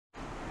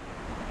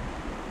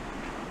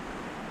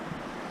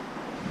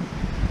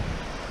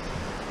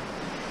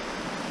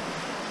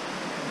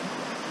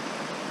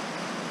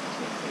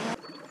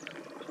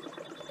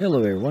Hello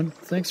everyone,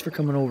 thanks for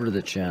coming over to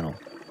the channel.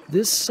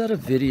 This set of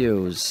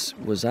videos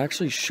was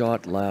actually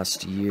shot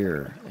last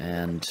year,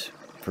 and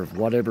for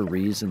whatever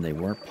reason they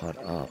weren't put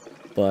up.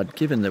 But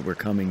given that we're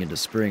coming into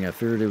spring, I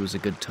figured it was a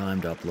good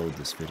time to upload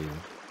this video.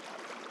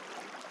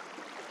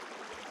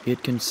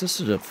 It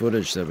consisted of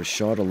footage that was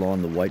shot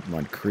along the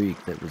Whitemud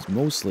Creek that was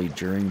mostly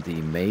during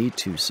the May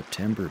to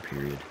September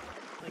period.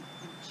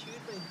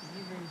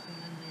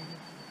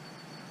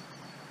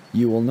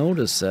 You will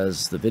notice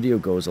as the video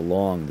goes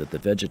along that the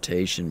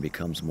vegetation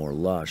becomes more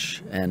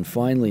lush, and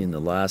finally in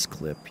the last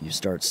clip you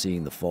start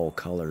seeing the fall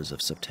colors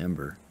of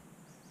September.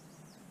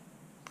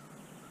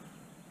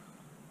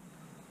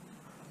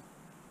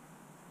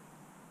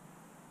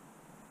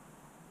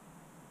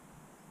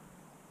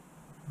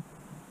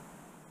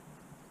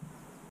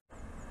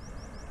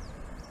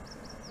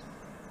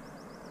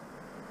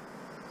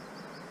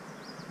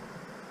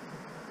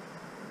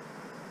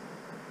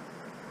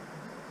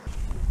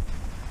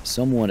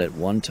 Someone at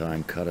one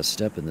time cut a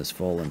step in this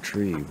fallen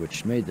tree,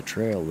 which made the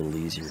trail a little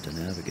easier to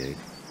navigate.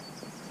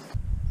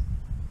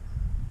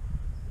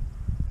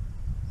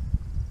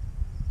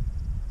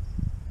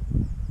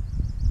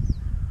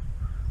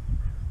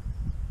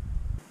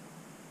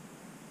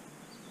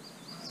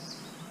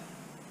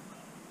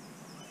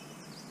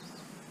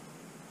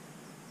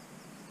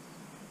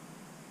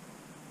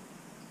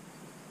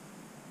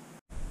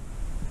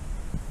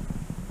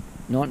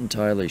 Not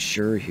entirely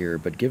sure here,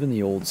 but given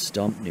the old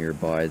stump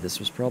nearby, this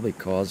was probably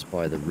caused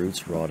by the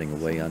roots rotting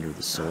away under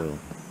the soil.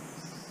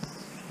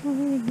 Oh, we're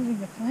moving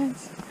the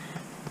plants.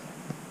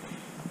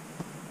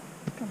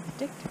 I'm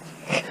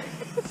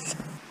addicted.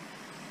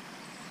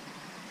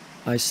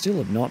 I still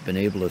have not been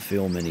able to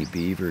film any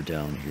beaver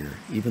down here.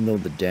 Even though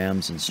the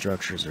dams and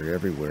structures are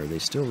everywhere, they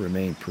still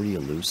remain pretty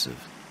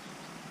elusive.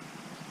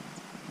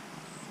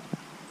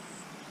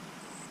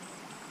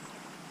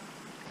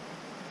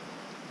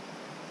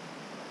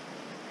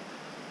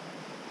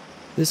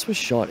 This was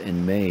shot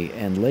in May,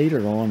 and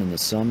later on in the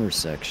summer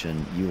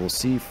section you will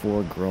see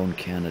 4 grown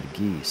Canada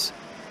geese.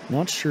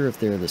 Not sure if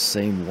they're the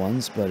same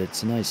ones, but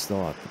it's a nice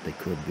thought that they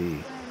could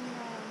be.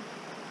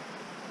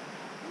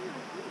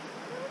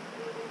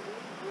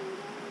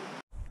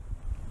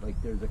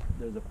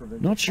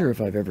 Not sure if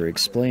I've ever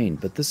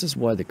explained, but this is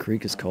why the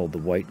creek is called the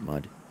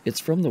Whitemud. It's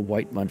from the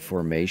Whitemud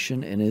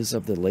Formation and is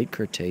of the late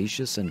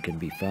Cretaceous and can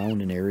be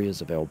found in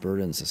areas of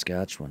Alberta and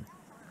Saskatchewan.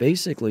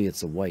 Basically,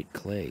 it's a white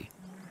clay.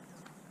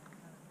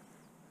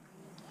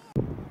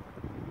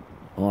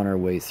 On our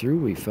way through,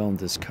 we found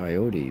this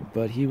coyote,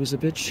 but he was a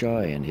bit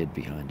shy and hid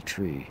behind a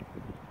tree.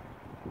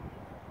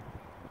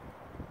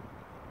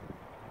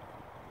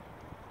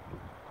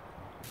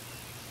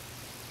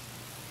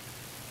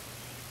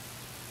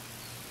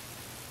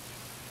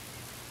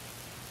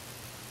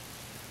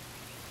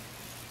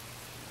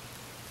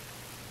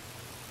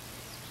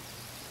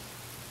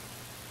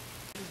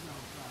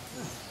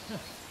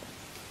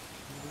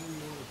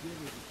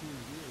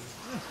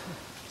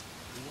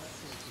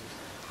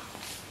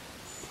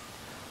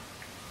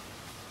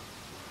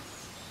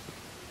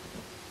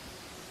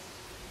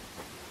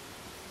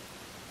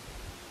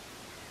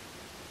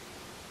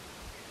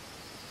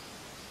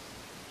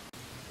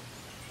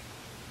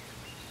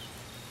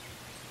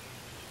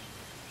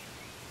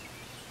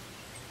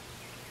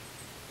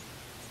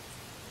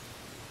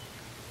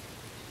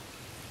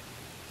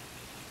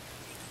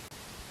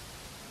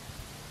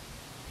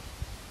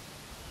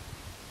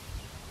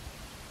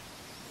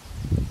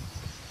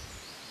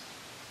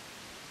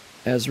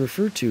 As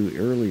referred to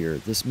earlier,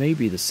 this may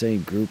be the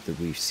same group that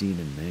we've seen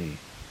in May.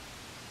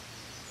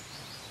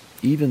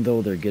 Even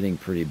though they're getting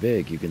pretty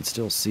big, you can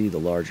still see the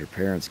larger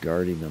parents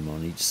guarding them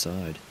on each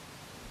side.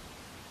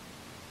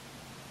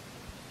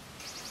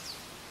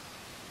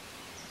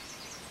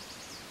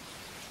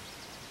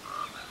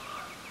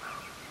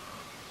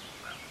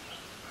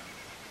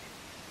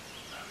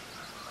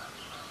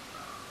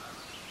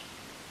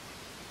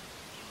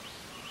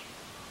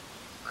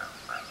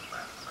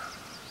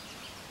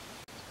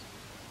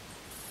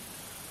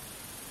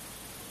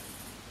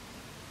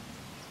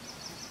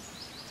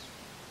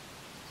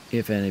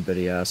 If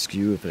anybody asks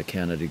you if a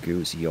Canada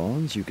goose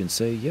yawns, you can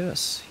say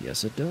yes,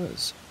 yes it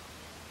does.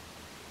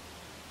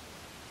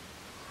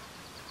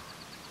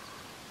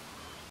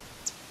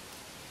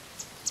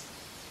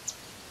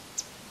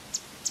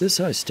 This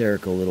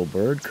hysterical little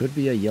bird could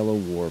be a yellow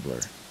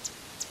warbler.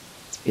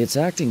 It's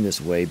acting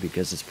this way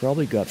because it's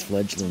probably got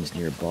fledglings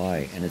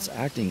nearby, and it's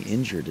acting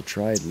injured to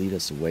try and lead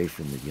us away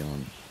from the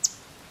young.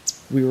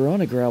 We were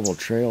on a gravel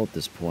trail at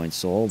this point,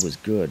 so all was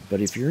good, but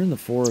if you're in the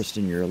forest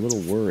and you're a little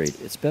worried,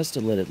 it's best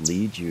to let it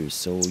lead you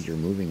so you're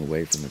moving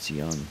away from its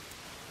young.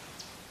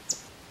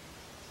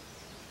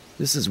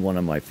 This is one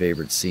of my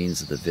favorite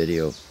scenes of the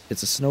video.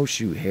 It's a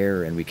snowshoe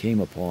hare, and we came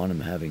upon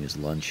him having his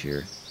lunch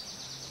here.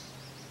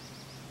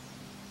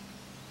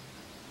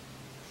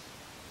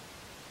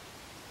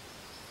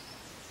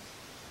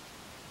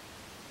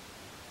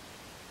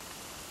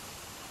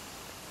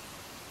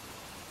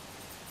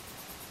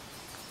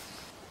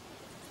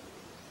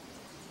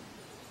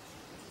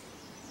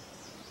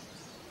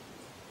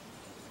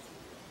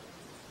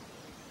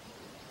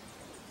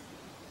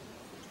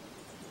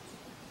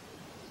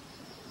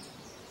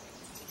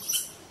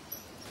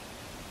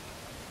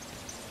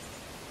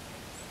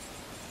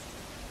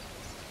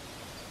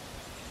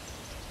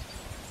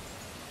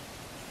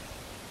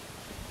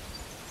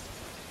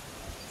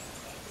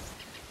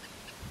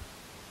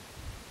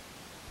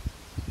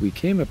 We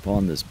came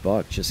upon this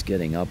buck just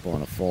getting up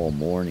on a fall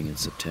morning in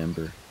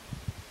September.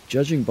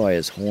 Judging by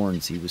his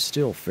horns, he was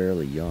still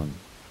fairly young.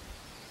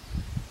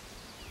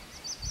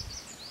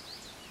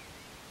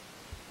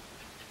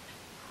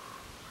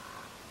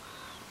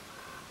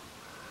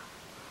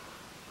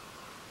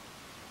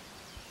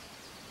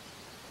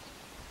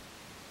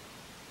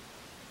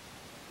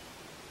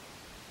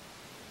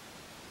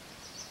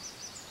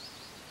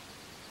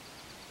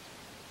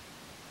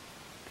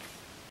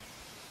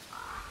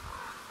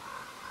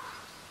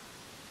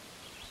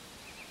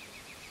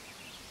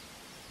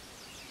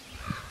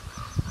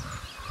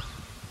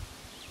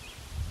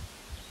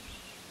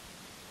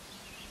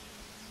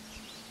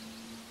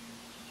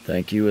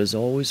 Thank you as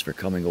always for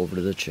coming over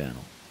to the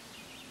channel.